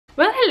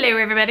Well, hello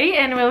everybody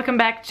and welcome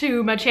back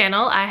to my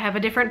channel. I have a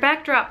different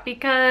backdrop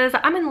because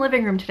I'm in the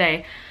living room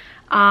today.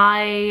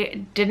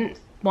 I didn't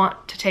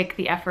want to take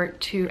the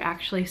effort to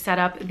actually set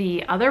up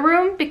the other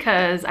room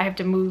because I have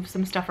to move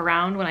some stuff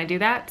around when I do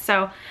that.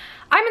 So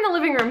I'm in the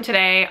living room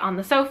today on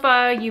the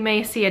sofa. You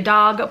may see a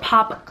dog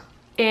pop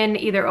in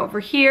either over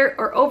here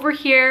or over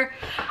here.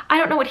 I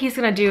don't know what he's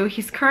gonna do.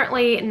 He's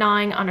currently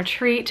gnawing on a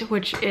treat,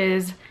 which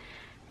is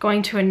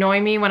going to annoy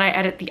me when I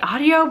edit the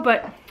audio,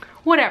 but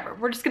whatever,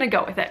 we're just gonna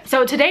go with it.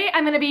 So today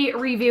I'm gonna be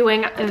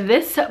reviewing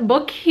this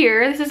book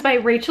here. This is by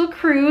Rachel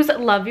Cruze,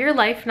 Love Your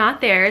Life,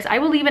 Not Theirs. I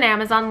will leave an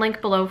Amazon link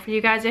below for you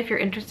guys if you're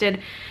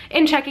interested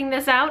in checking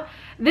this out.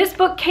 This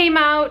book came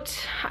out,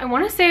 I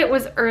wanna say it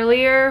was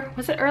earlier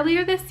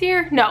this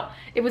year? No,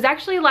 it was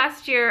actually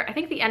last year, I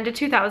think the end of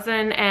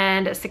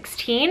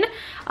 2016,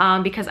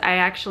 because I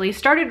actually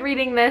started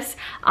reading this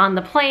on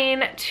the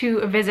plane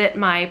to visit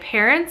my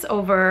parents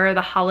over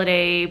the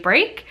holiday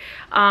break,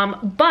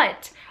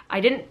 but I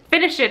didn't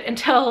finish it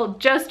until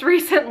just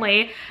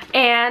recently.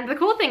 And the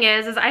cool thing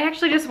is I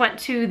actually just went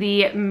to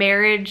the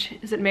marriage,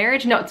 is it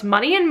marriage? No, it's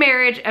Money and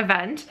Marriage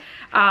event,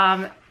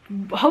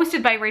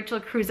 hosted by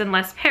Rachel Cruze and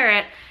Les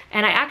Parrott.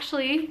 And I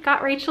actually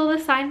got Rachel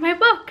to sign my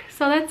book,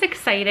 so that's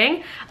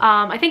exciting.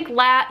 I think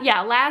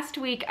last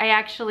week I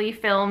actually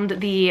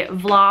filmed the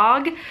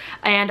vlog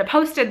and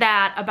posted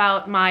that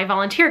about my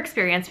volunteer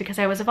experience because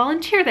I was a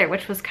volunteer there,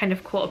 which was kind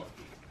of cool.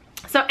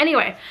 So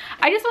anyway,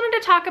 I just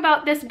wanted to talk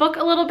about this book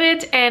a little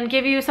bit and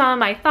give you some of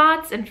my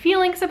thoughts and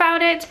feelings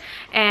about it.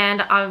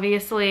 And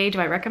obviously, do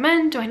I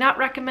recommend? Do I not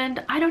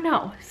recommend? I don't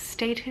know.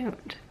 Stay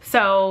tuned.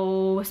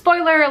 So,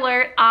 spoiler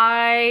alert,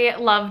 I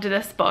loved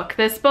this book.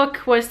 This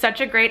book was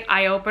such a great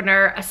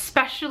eye-opener,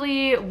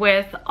 especially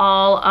with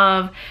all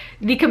of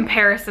the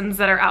comparisons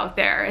that are out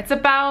there. It's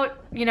about,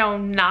 you know,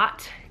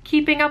 not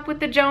keeping up with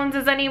the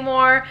Joneses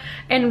anymore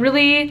and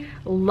really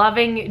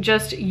loving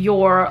just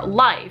your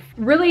life.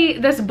 Really,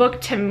 this book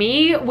to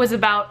me was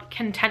about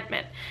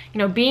contentment. You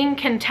know, being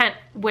content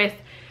with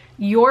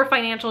your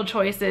financial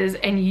choices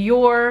and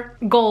your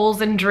goals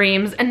and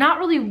dreams and not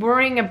really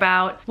worrying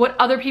about what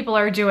other people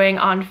are doing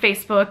on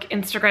Facebook,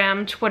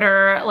 Instagram,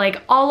 Twitter,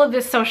 like all of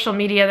this social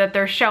media that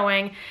they're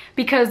showing,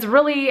 because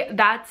really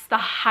that's the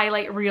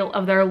highlight reel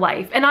of their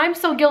life. And I'm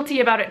so guilty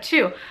about it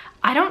too.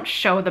 I don't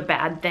show the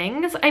bad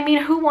things. I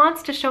mean, who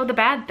wants to show the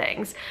bad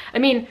things? I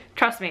mean,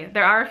 trust me,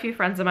 there are a few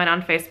friends of mine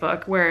on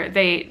Facebook where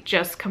they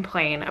just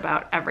complain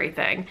about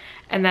everything.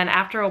 And then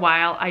after a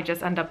while, I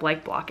just end up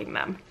like blocking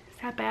them. Is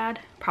that bad?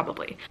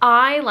 Probably.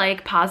 I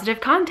like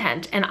positive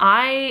content and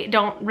I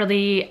don't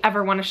really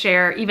ever want to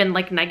share even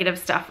like negative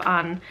stuff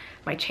on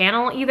my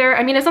channel either.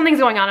 I mean, if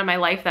something's going on in my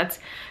life that's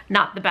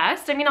not the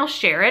best, I mean, I'll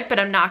share it, but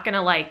I'm not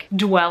gonna like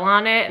dwell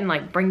on it and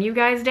like bring you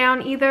guys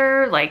down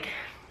either. Like,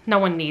 no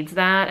one needs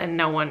that, and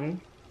no one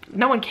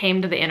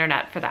came to the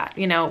internet for that.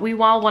 You know, we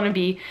all want to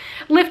be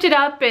lifted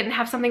up and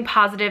have something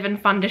positive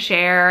and fun to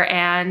share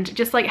and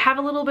just like have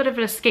a little bit of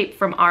an escape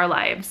from our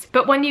lives.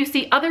 But when you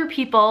see other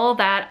people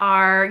that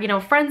are, you know,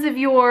 friends of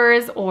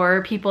yours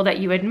or people that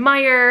you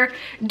admire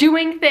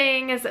doing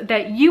things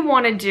that you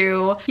want to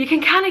do, you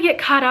can kind of get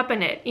caught up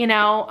in it, you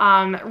know.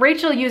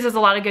 Rachel uses a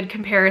lot of good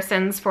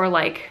comparisons for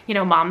like, you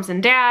know, moms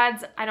and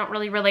dads. I don't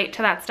really relate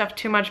to that stuff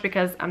too much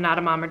because I'm not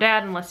a mom or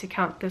dad unless you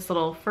count this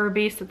little fur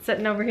beast that's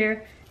sitting over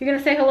here. You're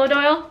gonna say hello,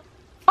 Doyle?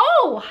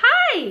 Oh,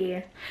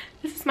 hi!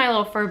 This is my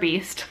little fur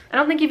beast. I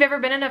don't think you've ever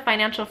been in a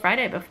Financial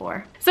Friday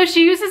before. So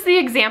she uses the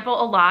example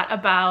a lot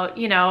about,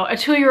 you know, a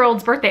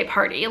 2-year-old's birthday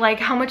party. Like,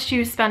 how much do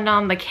you spend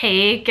on the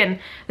cake and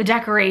the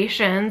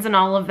decorations and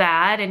all of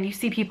that? And you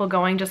see people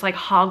going just like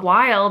hog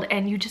wild,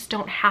 and you just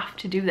don't have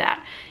to do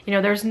that. You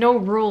know, there's no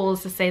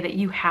rules to say that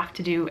you have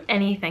to do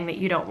anything that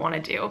you don't want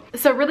to do.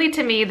 So really,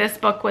 to me, this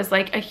book was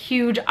like a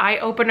huge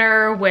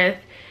eye-opener with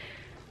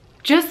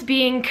just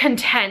being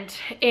content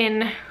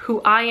in who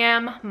I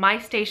am, my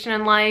station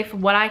in life,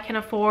 what I can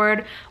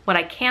afford, what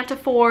I can't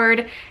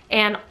afford,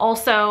 and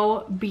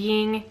also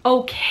being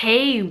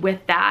okay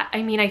with that.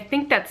 I mean, I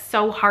think that's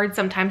so hard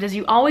sometimes, is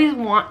you always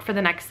want for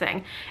the next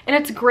thing. And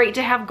it's great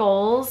to have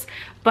goals,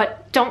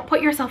 but don't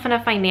put yourself in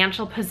a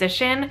financial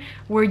position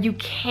where you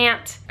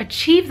can't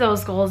achieve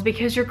those goals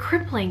because you're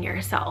crippling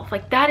yourself.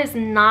 Like, that is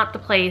not the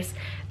place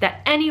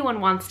that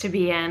anyone wants to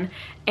be in.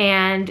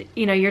 And,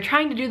 you know, you're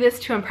trying to do this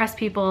to impress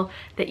people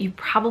that you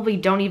probably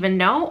don't even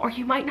know or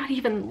you might not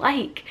even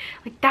like.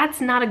 Like,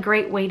 that's not a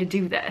great way to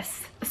do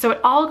this. So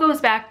it all goes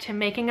back to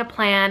making a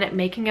plan,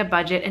 making a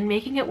budget, and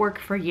making it work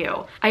for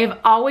you. I have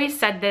always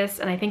said this,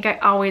 and I think I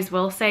always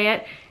will say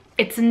it.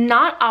 It's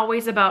not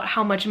always about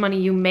how much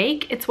money you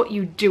make, it's what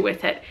you do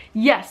with it.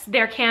 Yes,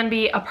 there can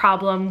be a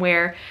problem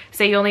where,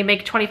 say you only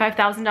make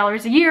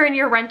 $25,000 a year and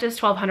your rent is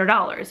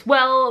 $1,200.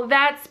 Well,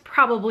 that's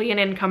probably an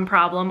income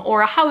problem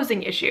or a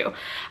housing issue.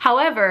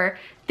 However,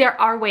 there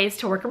are ways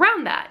to work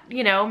around that.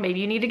 You know, maybe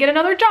you need to get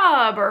another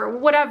job or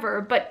whatever,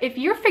 but if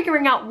you're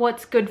figuring out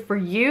what's good for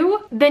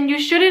you, then you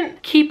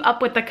shouldn't keep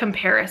up with the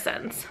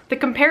comparisons. The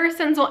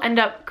comparisons will end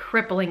up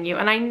crippling you,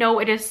 and I know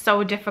it is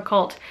so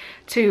difficult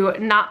to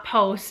not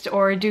post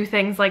or do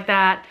things like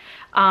that.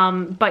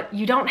 But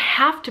you don't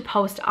have to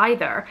post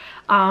either.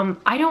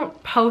 I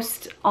don't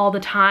post all the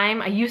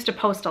time. I used to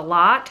post a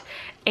lot,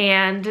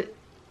 and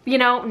you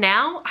know,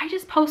 now I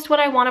just post what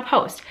I want to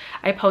post.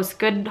 I post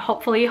good,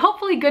 hopefully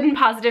good and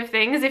positive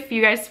things. If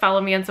you guys follow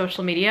me on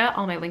social media,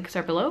 all my links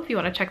are below if you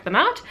want to check them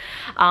out.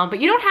 But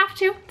you don't have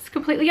to, it's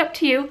completely up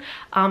to you.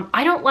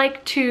 I don't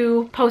like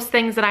to post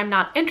things that I'm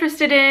not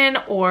interested in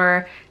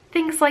or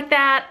things like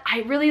that. I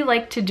really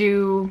like to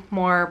do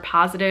more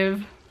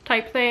positive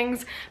type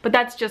things, but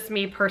that's just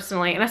me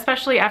personally, and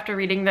especially after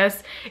reading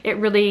this, it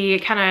really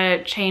kind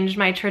of changed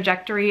my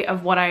trajectory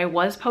of what I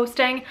was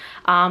posting.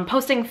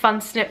 Posting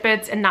fun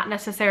snippets and not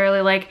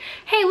necessarily like,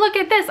 hey, look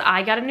at this,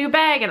 I got a new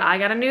bag and I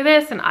got a new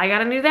this and I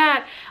got a new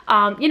that.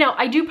 You know,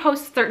 I do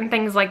post certain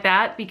things like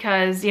that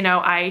because, you know,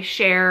 I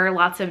share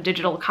lots of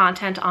digital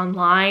content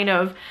online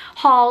of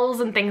hauls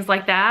and things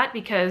like that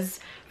because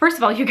first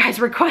of all, you guys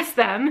request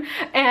them,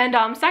 and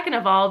second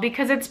of all,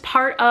 because it's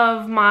part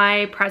of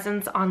my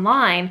presence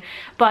online,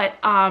 but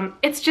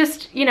it's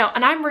just, you know,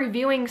 and I'm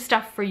reviewing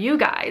stuff for you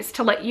guys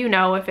to let you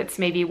know if it's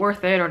maybe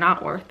worth it or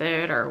not worth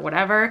it or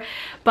whatever,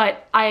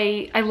 but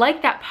I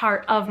like that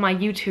part of my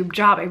YouTube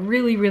job, I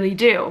really, really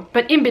do.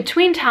 But in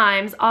between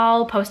times,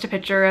 I'll post a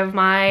picture of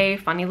my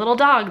funny little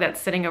dog that's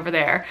sitting over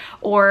there,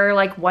 or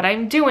like what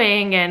I'm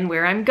doing and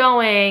where I'm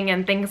going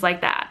and things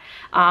like that,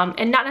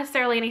 and not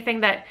necessarily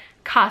anything that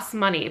costs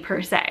money per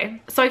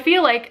se. So I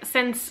feel like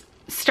since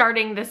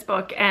starting this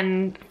book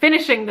and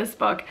finishing this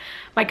book,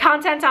 my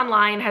content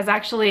online has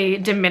actually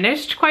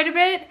diminished quite a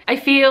bit. I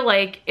feel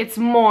like it's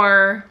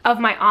more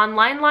of my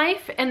online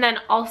life and then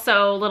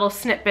also little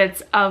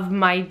snippets of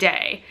my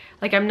day.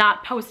 Like I'm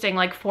not posting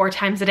like 4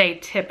 times a day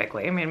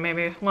typically. I mean,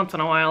 maybe once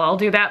in a while I'll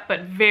do that,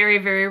 but very,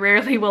 very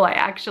rarely will I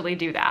actually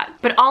do that.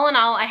 But all in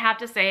all, I have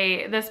to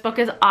say this book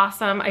is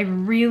awesome. I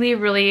really,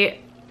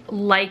 really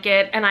like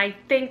it, and I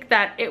think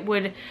that it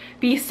would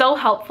be so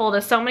helpful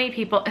to so many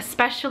people,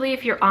 especially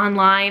if you're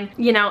online.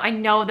 You know, I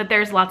know that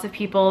there's lots of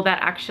people that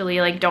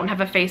actually like don't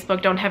have a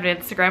Facebook, don't have an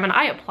Instagram, and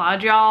I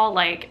applaud y'all.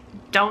 Like,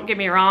 don't get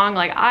me wrong,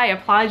 like I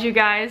applaud you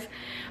guys,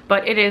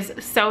 but it is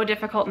so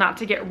difficult not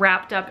to get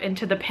wrapped up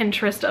into the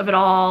Pinterest of it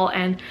all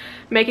and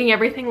making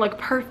everything look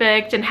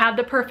perfect and have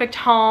the perfect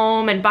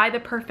home and buy the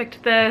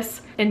perfect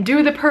this and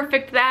do the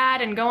perfect that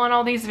and go on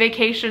all these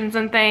vacations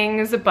and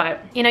things.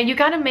 But you know, you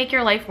gotta make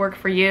your life work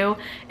for you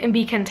and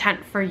be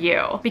content for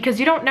you, because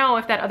you don't know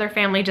if that other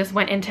family just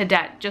went into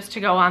debt just to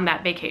go on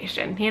that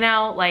vacation, you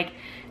know? Like,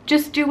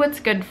 just do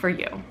what's good for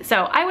you.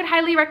 So I would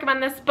highly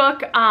recommend this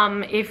book.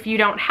 If you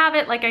don't have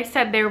it, like I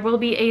said, there will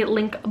be a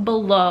link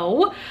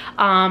below.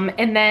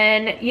 And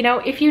then, you know,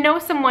 if you know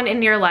someone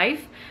in your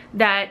life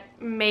that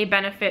may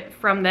benefit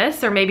from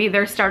this, or maybe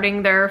they're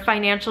starting their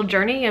financial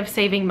journey of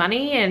saving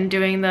money and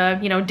doing the,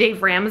 you know,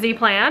 Dave Ramsey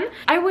plan,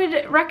 I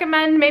would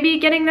recommend maybe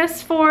getting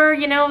this for,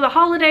 you know, the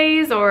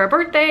holidays or a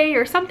birthday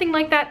or something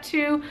like that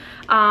too.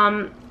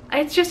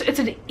 It's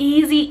an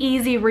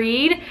easy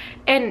read,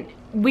 and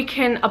we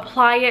can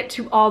apply it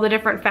to all the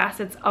different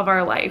facets of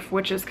our life,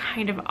 which is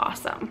kind of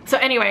awesome. So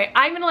anyway,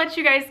 I'm gonna let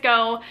you guys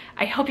go.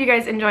 I hope you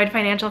guys enjoyed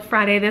Financial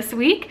Friday this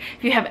week.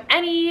 If you have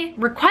any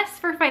requests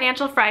for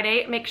Financial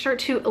Friday, make sure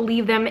to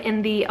leave them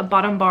in the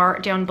bottom bar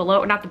down below,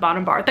 or not the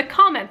bottom bar, the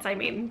comments, I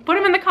mean. Put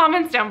them in the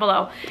comments down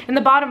below. In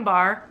the bottom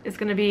bar is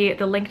gonna be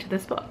the link to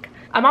this book.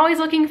 I'm always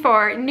looking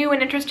for new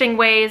and interesting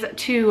ways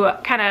to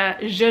kind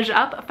of zhuzh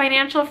up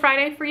Financial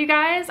Friday for you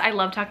guys. I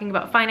love talking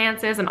about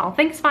finances and all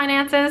things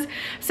finances.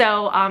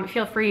 So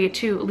feel free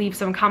to leave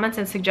some comments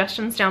and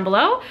suggestions down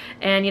below.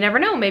 And you never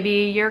know, maybe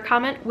your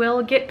comment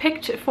will get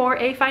picked for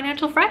a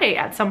Financial Friday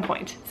at some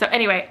point. So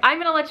anyway, I'm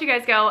gonna let you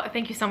guys go.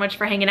 Thank you so much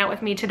for hanging out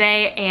with me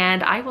today,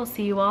 and I will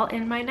see you all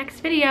in my next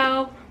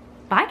video.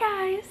 Bye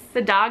guys.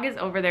 The dog is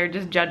over there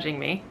just judging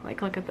me.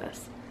 Like, look at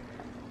this.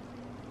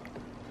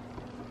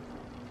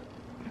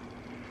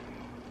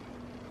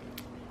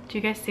 Do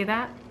you guys see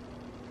that?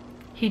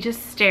 He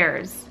just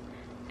stares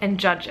and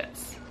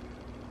judges.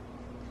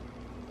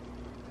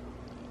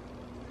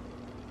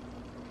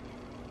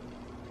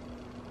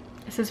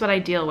 This is what I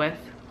deal with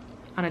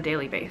on a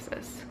daily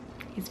basis.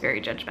 He's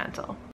very judgmental.